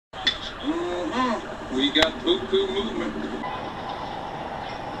We got poo-poo movement.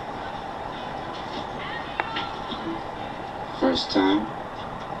 First time?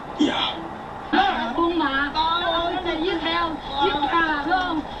 Yeah.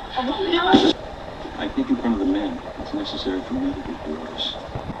 I think in front of the men, it's necessary for me to get orders.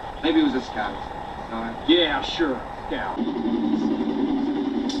 Maybe it was a scout. Yeah, sure. Scout.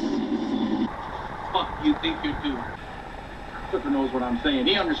 Fuck you think you're doing? Clipper knows what I'm saying.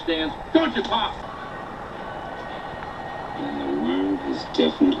 He understands. Don't you, Pop? And the worm has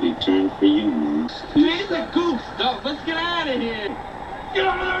definitely turned for you, man. He's the goose stuff. Let's get out of here. Get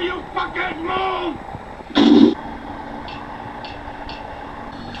over there, you fucking move!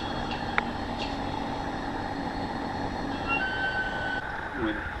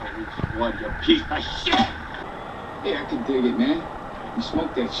 Blood, you piece of shit! Hey, I can dig it, man. You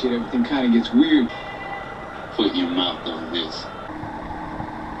smoke that shit, everything kind of gets weird. Put your mouth on this.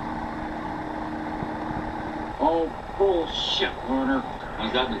 Oh, bullshit, Werner.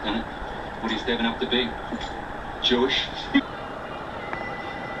 How's that, Lieutenant? What are you stepping up to be? Jewish?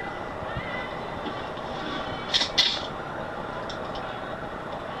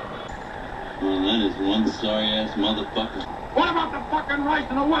 Well, that is one sorry-ass motherfucker. What about the fucking rights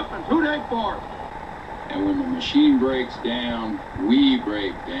and the weapons? Who they for? And when the machine breaks down, we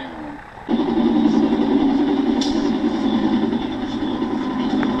break down.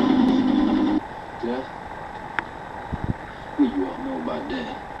 Jeff? What do you all know about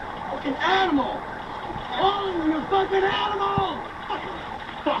that? Fucking animal! Oh, you fucking animal!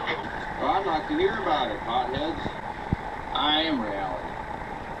 Fuck! Well, I'd like to hear about it, hotheads. I am reality.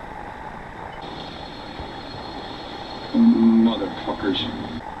 Motherfuckers.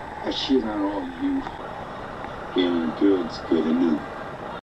 That shit on all of you. Feeling good's good enough.